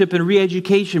discipleship and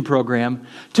re-education program,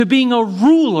 to being a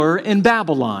ruler in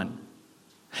Babylon.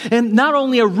 And not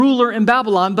only a ruler in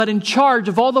Babylon, but in charge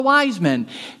of all the wise men.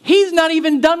 He's not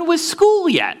even done with school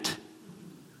yet.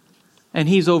 And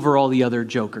he's over all the other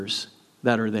jokers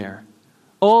that are there.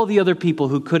 All the other people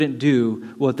who couldn't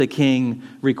do what the king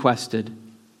requested.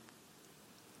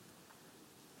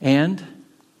 And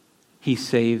he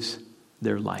saves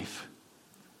their life.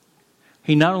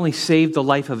 He not only saved the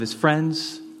life of his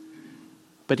friends,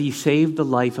 but he saved the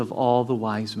life of all the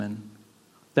wise men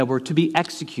that were to be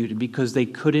executed because they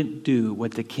couldn't do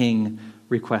what the king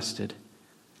requested.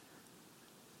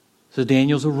 So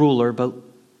Daniel's a ruler, but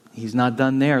he's not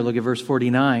done there. Look at verse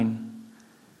 49.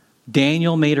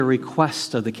 Daniel made a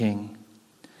request of the king,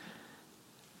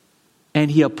 and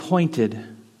he appointed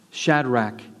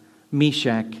Shadrach,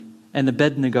 Meshach, and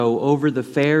Abednego over the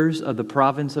affairs of the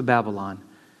province of Babylon.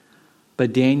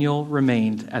 But Daniel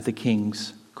remained at the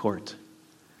king's court.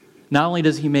 Not only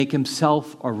does he make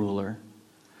himself a ruler,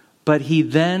 but he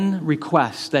then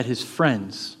requests that his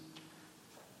friends,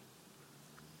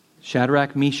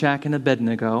 Shadrach, Meshach, and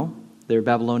Abednego, their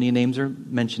Babylonian names are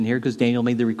mentioned here because Daniel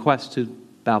made the request to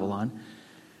Babylon,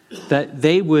 that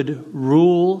they would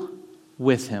rule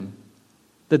with him,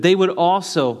 that they would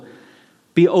also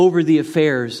be over the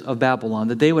affairs of Babylon,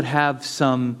 that they would have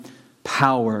some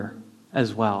power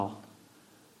as well.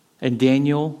 And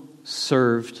Daniel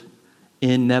served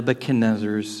in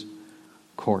Nebuchadnezzar's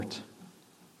court.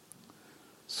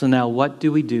 So now what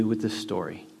do we do with this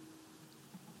story?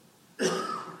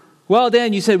 Well,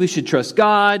 Dan, you said we should trust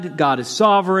God. God is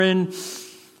sovereign.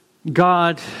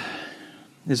 God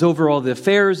is over all the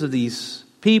affairs of these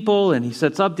people, and he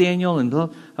sets up Daniel and blah.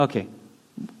 Okay,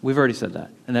 we've already said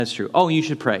that, and that's true. Oh, you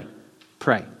should pray.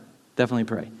 Pray. Definitely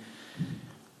pray.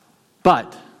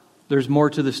 But there's more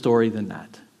to the story than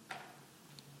that.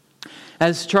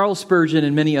 As Charles Spurgeon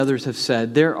and many others have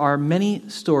said, there are many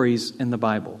stories in the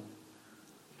Bible.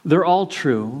 They're all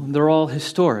true. They're all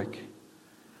historic.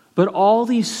 But all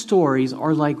these stories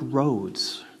are like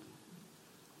roads.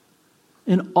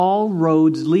 And all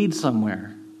roads lead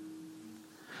somewhere.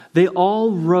 They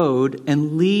all road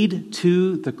and lead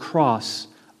to the cross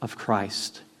of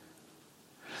Christ.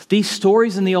 These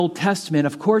stories in the Old Testament,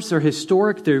 of course, they're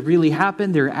historic, they really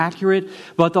happened, they're accurate,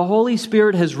 but the Holy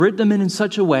Spirit has written them in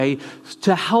such a way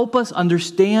to help us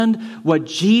understand what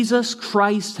Jesus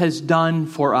Christ has done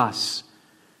for us.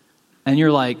 And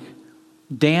you're like,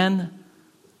 Dan,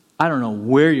 I don't know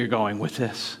where you're going with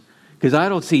this, because I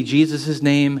don't see Jesus'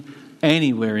 name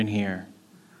anywhere in here.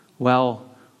 Well,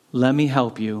 let me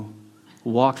help you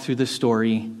walk through the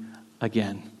story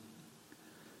again.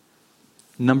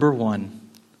 Number one,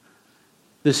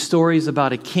 this story is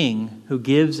about a king who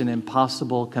gives an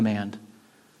impossible command.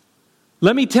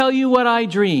 Let me tell you what I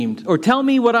dreamed, or tell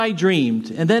me what I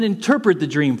dreamed, and then interpret the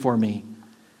dream for me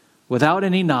without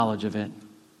any knowledge of it.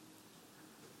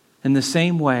 In the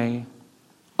same way,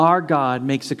 our God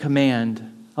makes a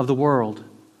command of the world.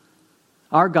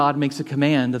 Our God makes a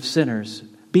command of sinners.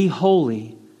 Be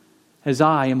holy as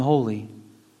I am holy.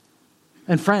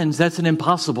 And friends, that's an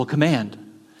impossible command.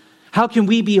 How can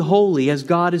we be holy as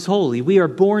God is holy? We are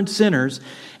born sinners,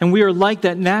 and we are like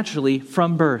that naturally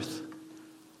from birth.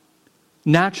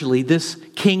 Naturally, this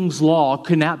king's law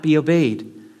could not be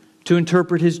obeyed to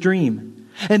interpret his dream.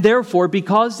 And therefore,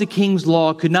 because the king's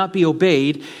law could not be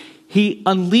obeyed, he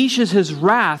unleashes his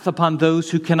wrath upon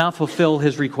those who cannot fulfill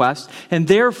his request, and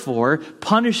therefore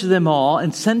punishes them all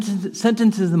and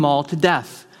sentences them all to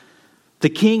death. The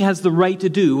king has the right to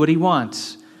do what he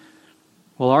wants.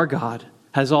 Well, our God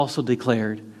has also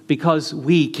declared, because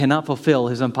we cannot fulfill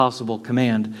his impossible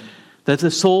command, that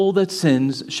the soul that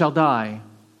sins shall die,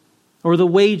 or the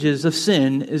wages of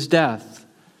sin is death.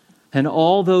 And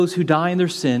all those who die in their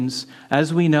sins,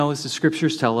 as we know, as the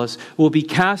scriptures tell us, will be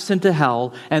cast into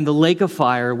hell and the lake of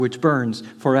fire which burns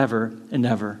forever and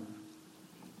ever.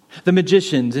 The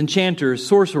magicians, enchanters,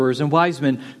 sorcerers, and wise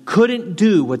men couldn't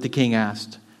do what the king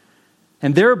asked.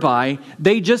 And thereby,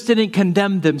 they just didn't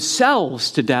condemn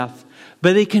themselves to death,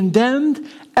 but they condemned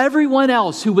everyone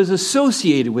else who was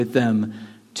associated with them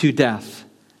to death.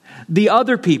 The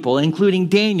other people, including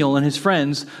Daniel and his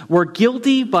friends, were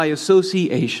guilty by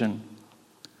association.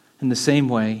 In the same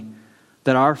way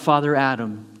that our father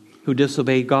Adam, who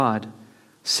disobeyed God,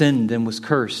 sinned and was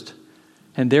cursed,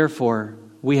 and therefore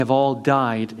we have all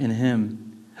died in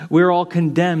him. We're all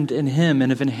condemned in him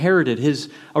and have inherited his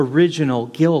original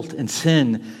guilt and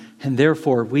sin, and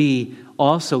therefore we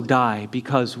also die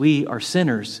because we are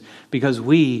sinners, because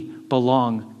we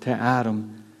belong to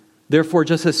Adam. Therefore,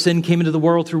 just as sin came into the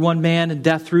world through one man, and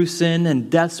death through sin, and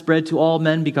death spread to all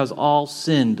men because all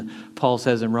sinned, Paul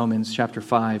says in Romans chapter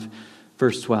 5,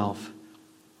 verse 12.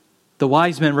 The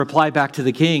wise men reply back to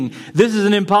the king, this is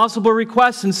an impossible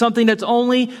request and something that's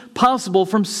only possible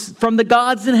from the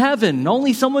gods in heaven.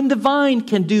 Only someone divine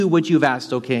can do what you've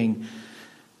asked, O king.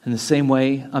 In the same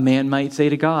way, a man might say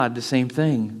to God the same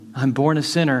thing. I'm born a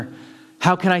sinner.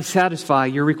 How can I satisfy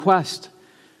your request?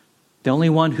 The only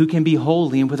one who can be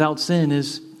holy and without sin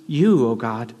is you, O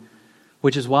God.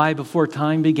 Which is why before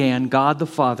time began, God the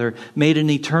Father made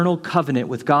an eternal covenant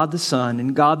with God the Son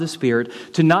and God the Spirit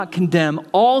to not condemn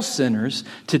all sinners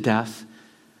to death,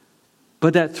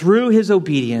 but that through his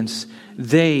obedience,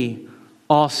 they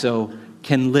also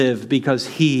can live because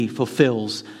he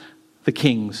fulfills the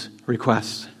king's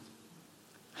request.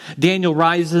 Daniel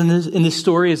rises in this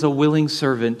story as a willing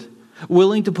servant,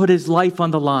 willing to put his life on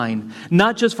the line,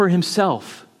 not just for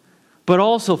himself, but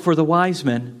also for the wise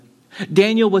men.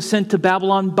 Daniel was sent to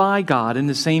Babylon by God in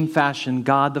the same fashion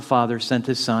God the Father sent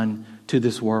his Son to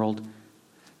this world,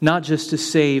 not just to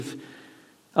save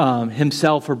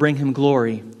himself or bring him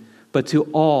glory, but to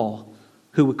all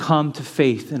who would come to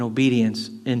faith and obedience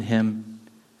in him.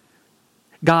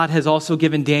 God has also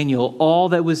given Daniel all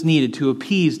that was needed to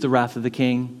appease the wrath of the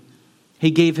king. He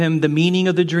gave him the meaning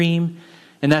of the dream,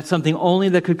 and that's something only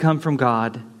that could come from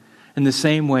God. In the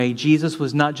same way, Jesus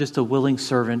was not just a willing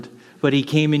servant, but he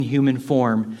came in human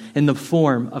form, in the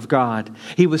form of God.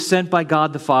 He was sent by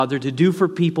God the Father to do for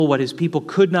people what his people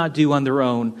could not do on their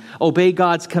own, obey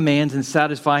God's commands and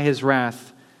satisfy his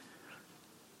wrath.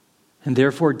 And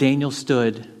therefore Daniel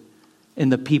stood in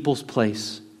the people's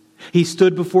place. He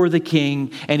stood before the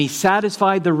king, and he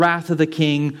satisfied the wrath of the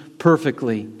king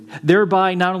perfectly,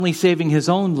 thereby not only saving his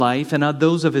own life and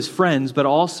those of his friends, but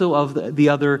also of the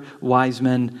other wise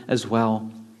men as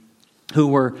well, who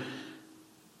were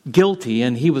guilty,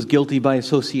 and he was guilty by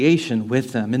association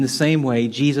with them. In the same way,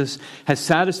 Jesus has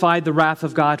satisfied the wrath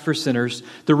of God for sinners,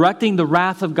 directing the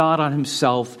wrath of God on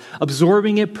himself,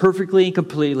 absorbing it perfectly and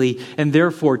completely, and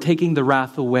therefore taking the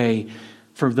wrath away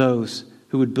from those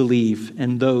who would believe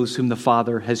and those whom the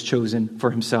Father has chosen for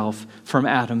himself from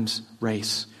Adam's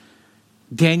race.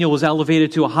 Daniel was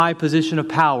elevated to a high position of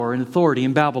power and authority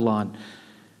in Babylon,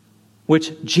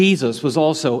 which Jesus was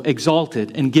also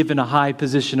exalted and given a high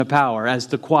position of power, as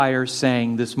the choir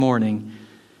sang this morning.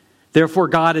 Therefore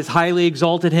God has highly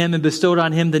exalted him and bestowed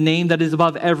on him the name that is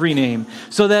above every name,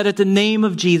 so that at the name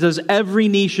of Jesus every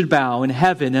knee should bow in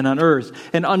heaven and on earth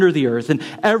and under the earth, and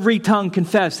every tongue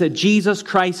confess that Jesus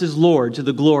Christ is Lord, to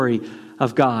the glory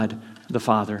of God the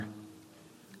Father.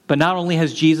 But not only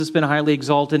has Jesus been highly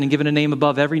exalted and given a name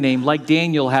above every name, like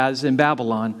Daniel has in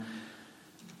Babylon,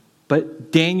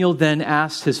 but Daniel then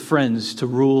asked his friends to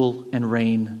rule and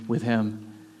reign with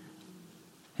him.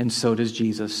 And so does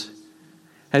Jesus.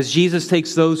 As Jesus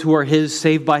takes those who are his,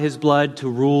 saved by his blood, to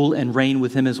rule and reign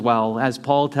with him as well, as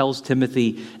Paul tells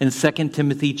Timothy in 2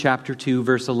 Timothy chapter 2,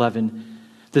 verse 11.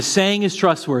 The saying is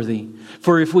trustworthy,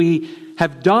 for if we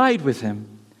have died with him,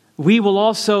 we will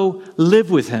also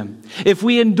live with him. If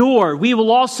we endure, we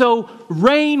will also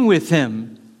reign with him.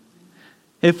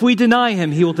 If we deny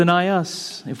him, he will deny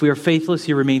us. If we are faithless,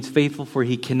 he remains faithful, for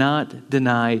he cannot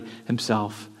deny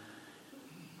himself.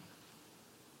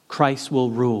 Christ will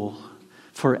rule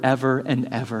forever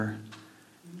and ever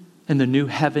in the new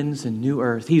heavens and new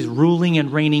earth. He's ruling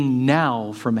and reigning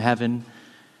now from heaven.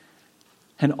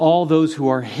 And all those who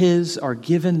are his are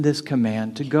given this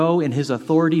command to go in his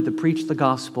authority to preach the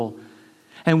gospel.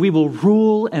 And we will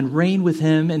rule and reign with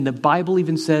him. And the Bible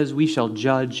even says we shall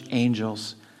judge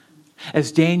angels.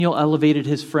 As Daniel elevated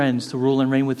his friends to rule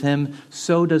and reign with him,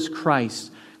 so does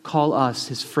Christ call us,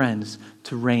 his friends,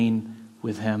 to reign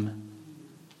with him.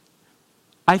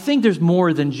 I think there's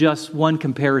more than just one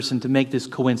comparison to make this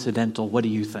coincidental. What do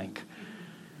you think?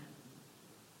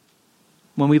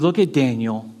 When we look at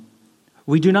Daniel,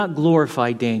 we do not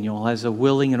glorify Daniel as a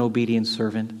willing and obedient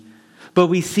servant, but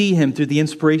we see him through the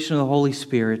inspiration of the Holy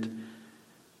Spirit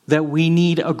that we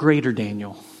need a greater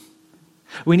Daniel.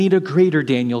 We need a greater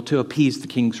Daniel to appease the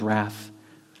king's wrath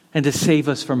and to save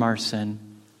us from our sin.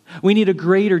 We need a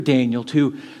greater Daniel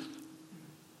to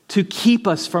keep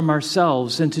us from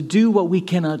ourselves and to do what we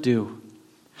cannot do.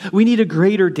 We need a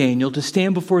greater Daniel to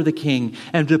stand before the king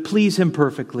and to please him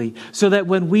perfectly, so that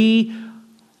when we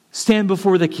stand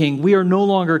before the king, we are no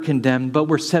longer condemned, but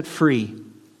we're set free.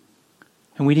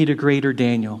 And we need a greater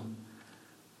Daniel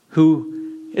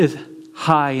who is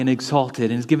high and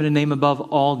exalted and is given a name above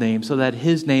all names, so that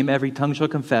his name every tongue shall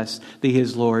confess that he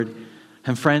is Lord.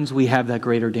 And friends, we have that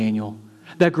greater Daniel.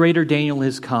 That greater Daniel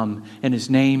has come, and his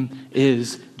name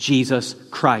is Jesus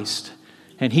Christ.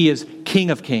 And he is King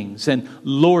of Kings and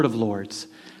Lord of Lords.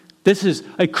 This is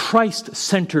a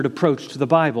Christ-centered approach to the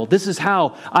Bible. This is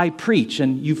how I preach,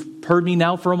 and you've heard me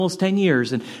now for almost 10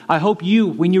 years. And I hope you,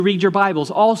 when you read your Bibles,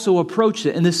 also approach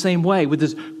it in the same way, with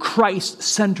this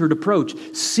Christ-centered approach,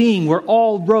 seeing where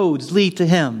all roads lead to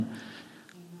him.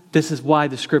 This is why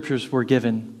the Scriptures were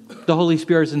given. The Holy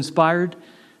Spirit is inspired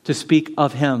to speak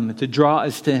of him, to draw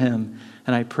us to him.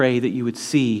 And I pray that you would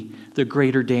see the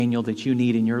greater Daniel that you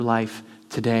need in your life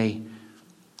today.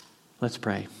 Let's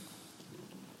pray.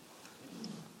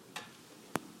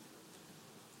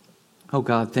 Oh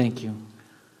God, thank you.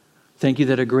 Thank you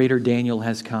that a greater Daniel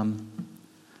has come.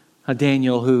 A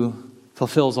Daniel who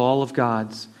fulfills all of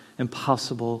God's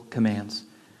impossible commands.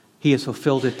 He has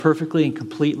fulfilled it perfectly and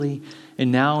completely.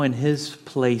 And now in his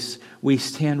place, we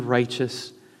stand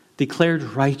righteous, declared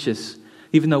righteous,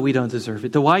 even though we don't deserve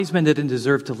it. The wise men didn't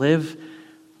deserve to live.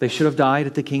 They should have died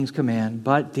at the king's command.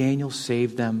 But Daniel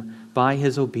saved them by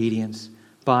his obedience,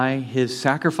 by his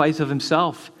sacrifice of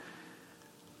himself.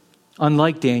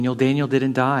 Unlike Daniel, Daniel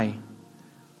didn't die.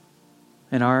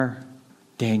 And our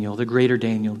Daniel, the greater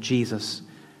Daniel, Jesus,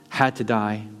 had to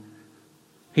die.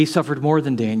 He suffered more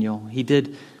than Daniel. He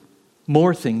did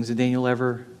more things than Daniel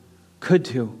ever could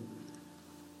do.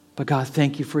 But God,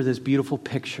 thank you for this beautiful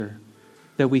picture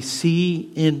that we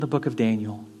see in the book of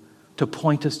Daniel to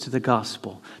point us to the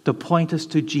gospel, to point us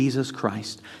to Jesus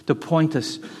Christ, to point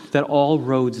us that all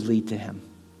roads lead to him.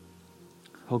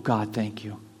 Oh God, thank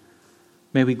you.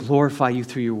 May we glorify you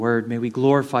through your word. May we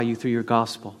glorify you through your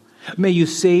gospel. May you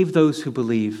save those who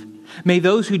believe. May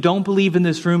those who don't believe in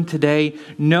this room today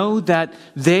know that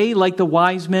they, like the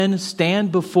wise men,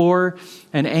 stand before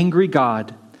an angry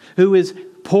God who is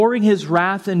pouring his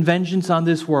wrath and vengeance on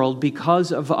this world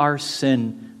because of our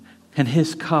sin. And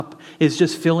his cup is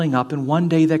just filling up, and one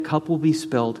day that cup will be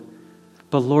spilled.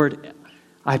 But Lord,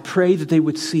 I pray that they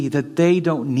would see that they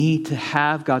don't need to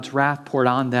have God's wrath poured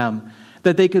on them,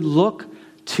 that they could look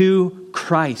to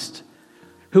Christ,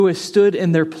 who has stood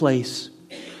in their place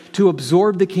to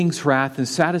absorb the king's wrath and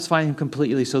satisfy him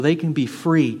completely so they can be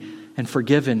free and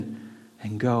forgiven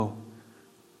and go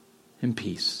in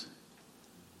peace.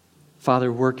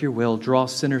 Father, work your will. Draw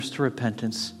sinners to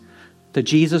repentance. That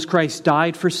Jesus Christ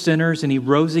died for sinners and he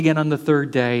rose again on the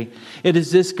third day. It is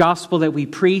this gospel that we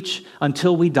preach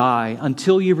until we die,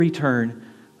 until you return.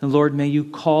 And Lord, may you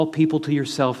call people to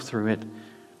yourself through it.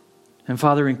 And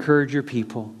Father, encourage your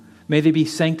people. May they be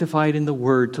sanctified in the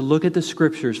Word, to look at the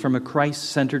Scriptures from a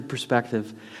Christ-centered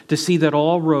perspective, to see that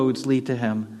all roads lead to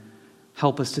him.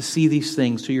 Help us to see these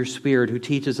things through your Spirit who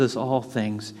teaches us all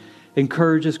things.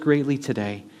 Encourage us greatly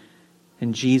today.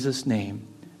 In Jesus' name,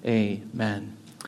 amen.